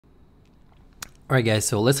Alright guys,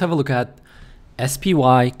 so let's have a look at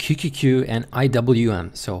SPY, QQQ, and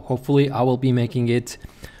IWM. So hopefully I will be making it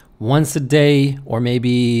once a day or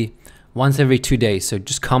maybe once every 2 days. So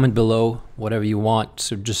just comment below whatever you want.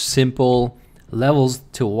 So just simple levels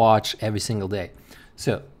to watch every single day.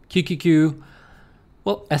 So QQQ,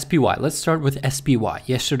 well, SPY. Let's start with SPY.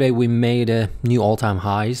 Yesterday we made a new all-time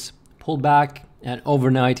highs, pulled back, and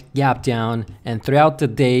overnight gap down, and throughout the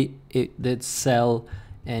day it did sell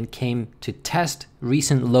and came to test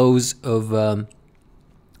recent lows of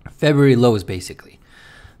February lows basically.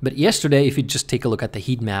 But yesterday, if you just take a look at the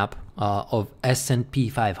heat map of S&P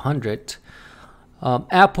 500,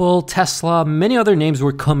 Apple, Tesla, many other names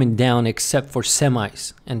were coming down except for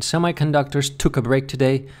semis, and semiconductors took a break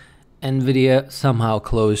today. Nvidia somehow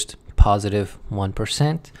closed positive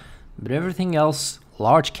 1%, but everything else,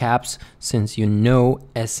 large caps, since you know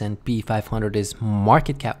S&P 500 is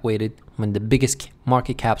market cap weighted, when the biggest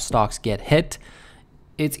market cap stocks get hit,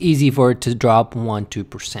 it's easy for it to drop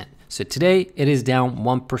 1-2%. So today it is down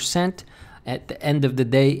 1%. At the end of the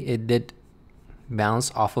day, it did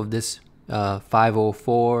bounce off of this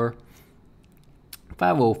 504,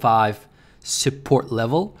 505 support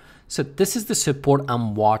level. So this is the support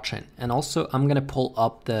I'm watching, and also I'm gonna pull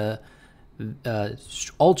up the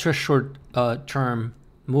ultra short term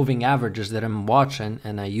moving averages that I'm watching,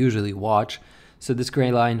 and I usually watch. So this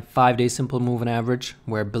gray line, 5-day simple moving average,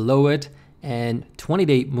 we're below it, and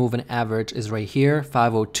 20-day moving average is right here,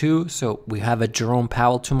 502. So we have a Jerome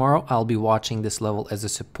Powell tomorrow. I'll be watching this level as a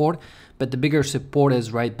support, but the bigger support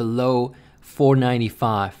is right below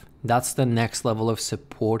 495. That's the next level of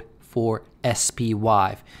support for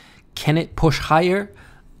SPY. Can it push higher?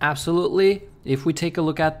 Absolutely. If we take a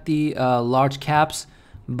look at the large caps,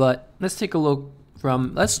 but let's take a look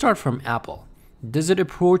let's start from Apple. Does it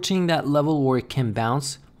approaching that level where it can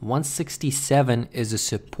bounce? 167 is a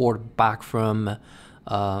support back from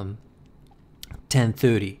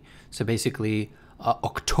 1030. So basically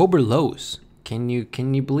October lows. Can you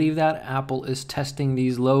believe that Apple is testing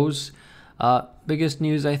these lows? Biggest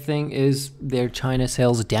news I think is their China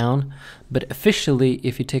sales down, but officially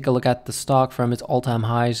if you take a look at the stock from its all-time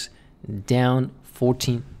highs, down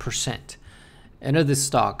 14%. Another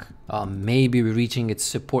stock may be reaching its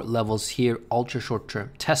support levels here, ultra short term.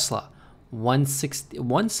 Tesla,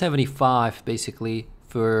 175 basically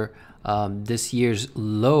for this year's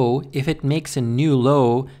low. If it makes a new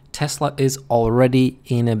low, Tesla is already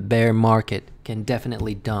in a bear market, can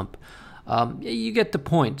definitely dump. You get the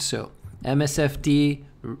point. So MSFD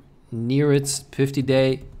near its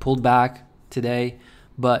 50-day, pulled back today,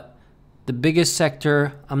 but the biggest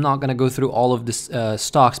sector, I'm not going to go through all of this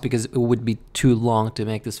stocks because it would be too long to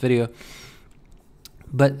make this video,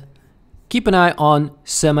 but keep an eye on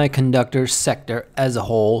semiconductor sector as a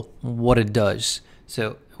whole, what it does.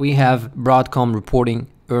 So we have Broadcom reporting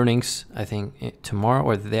earnings, I think tomorrow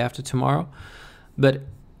or the day after tomorrow, but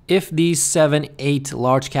if these 7-8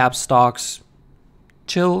 large cap stocks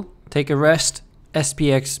chill, take a rest,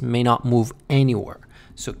 SPX may not move anywhere.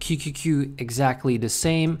 So QQQ exactly the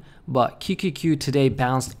same, but QQQ today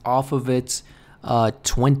bounced off of its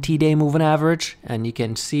 20-day moving average, and you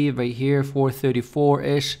can see right here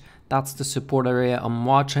 434-ish. That's the support area I'm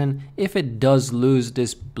watching. If it does lose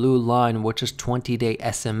this blue line, which is 20-day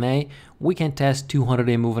SMA, we can test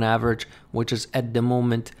 200-day moving average, which is at the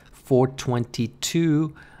moment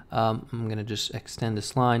 422. I'm gonna just extend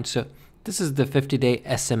this line. So this is the 50-day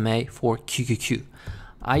SMA for QQQ.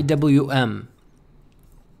 IWM.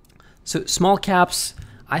 So small caps,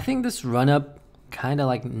 I think this run up kind of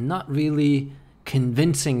like not really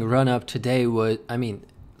convincing run up today was, I mean,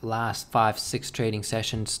 last 5-6 trading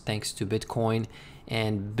sessions thanks to Bitcoin,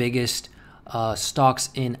 and biggest stocks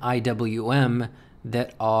in IWM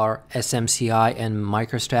that are SMCI and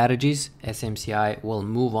MicroStrategies. SMCI will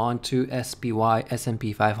move on to SPY,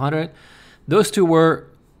 S&P 500. Those two were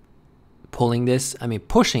pulling this, I mean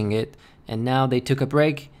pushing it, and now they took a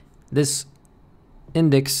break. This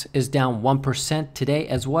index is down 1% today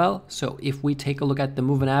as well. So if we take a look at the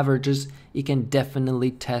moving averages, it can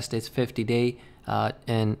definitely test its 50-day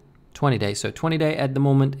and 20-day. So 20-day at the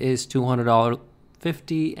moment is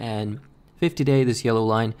 $200.50, and 50-day, this yellow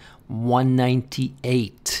line,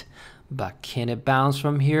 198. But can it bounce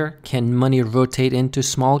from here? Can money rotate into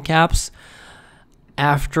small caps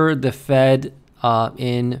after the Fed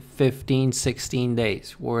in 15-16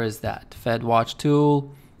 days? Where is that? Fed watch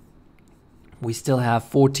tool. We still have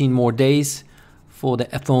 14 more days for the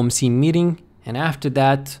FOMC meeting, and after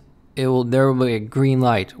that there will be a green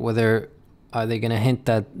light. Whether are they going to hint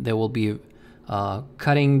that they will be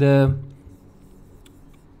cutting the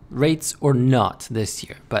rates or not this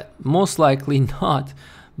year, but most likely not.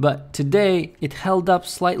 But today it held up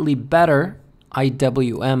slightly better,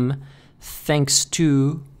 IWM, thanks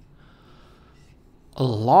to a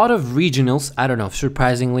lot of regionals. I don't know,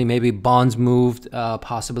 surprisingly, maybe bonds moved,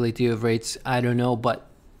 possibility of rates, I don't know, but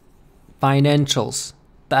financials,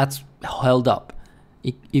 that's held up.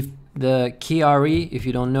 If the KRE, if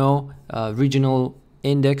you don't know, regional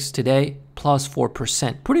index today, plus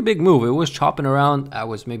 4%. Pretty big move. It was chopping around. I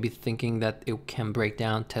was maybe thinking that it can break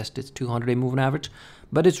down, test its 200-day moving average,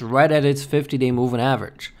 but it's right at its 50-day moving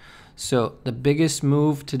average. So the biggest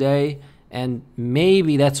move today, and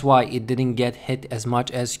maybe that's why it didn't get hit as much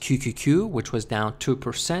as QQQ, which was down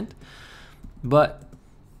 2%. But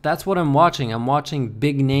that's what I'm watching. I'm watching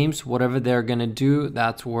big names, whatever they're going to do,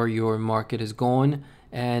 that's where your market is going.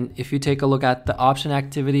 And if you take a look at the option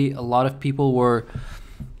activity, a lot of people were,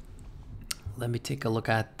 let me take a look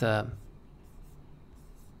at the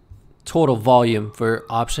total volume for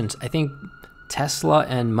options. I think Tesla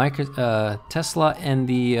and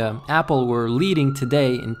Apple were leading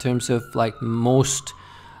today in terms of like most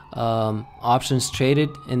options traded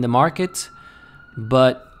in the market,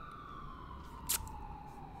 but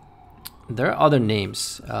there are other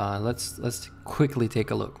names. Let's quickly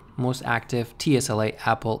take a look. Most active: TSLA,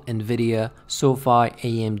 Apple, Nvidia, SoFi,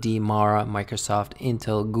 AMD, Mara, Microsoft,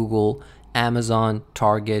 Intel, Google, Amazon,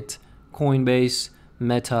 Target, Coinbase,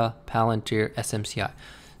 Meta, Palantir, SMCI.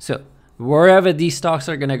 So wherever these stocks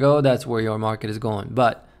are going to go, that's where your market is going.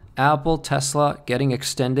 But Apple, Tesla getting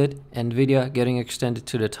extended, Nvidia getting extended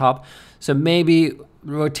to the top. So maybe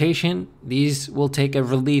rotation, these will take a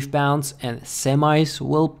relief bounce, and semis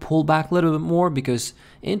will pull back a little bit more because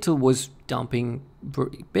Intel was dumping,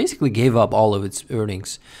 basically gave up all of its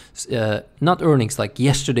earnings. Not earnings, like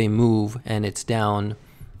yesterday move, and it's down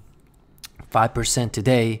 5%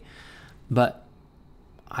 today. But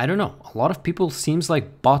I don't know, a lot of people seems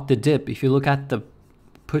like bought the dip. If you look at the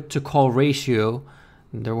put to call ratio,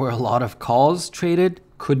 there were a lot of calls traded,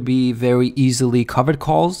 could be very easily covered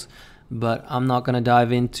calls, but I'm not going to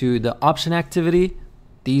dive into the option activity.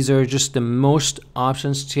 These are just the most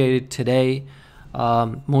options traded today,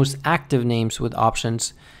 most active names with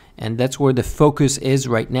options, and that's where the focus is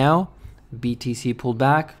right now. BTC pulled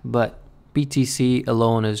back, but BTC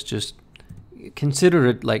alone is just, consider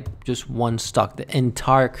it like just one stock. The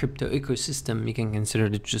entire crypto ecosystem, you can consider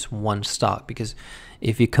it just one stock, because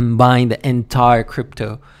if you combine the entire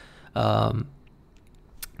crypto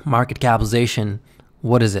market capitalization,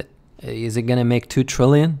 what is it? Is it going to make 2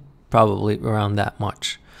 trillion? Probably around that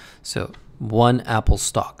much. So one Apple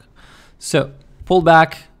stock. So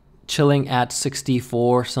pullback, chilling at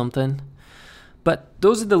 64 something. But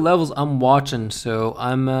those are the levels I'm watching. So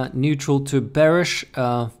I'm neutral to bearish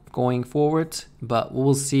going forward. But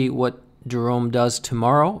we'll see what Jerome does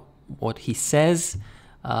tomorrow, what he says.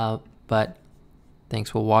 But thanks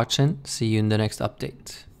for watching. See you in the next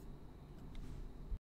update.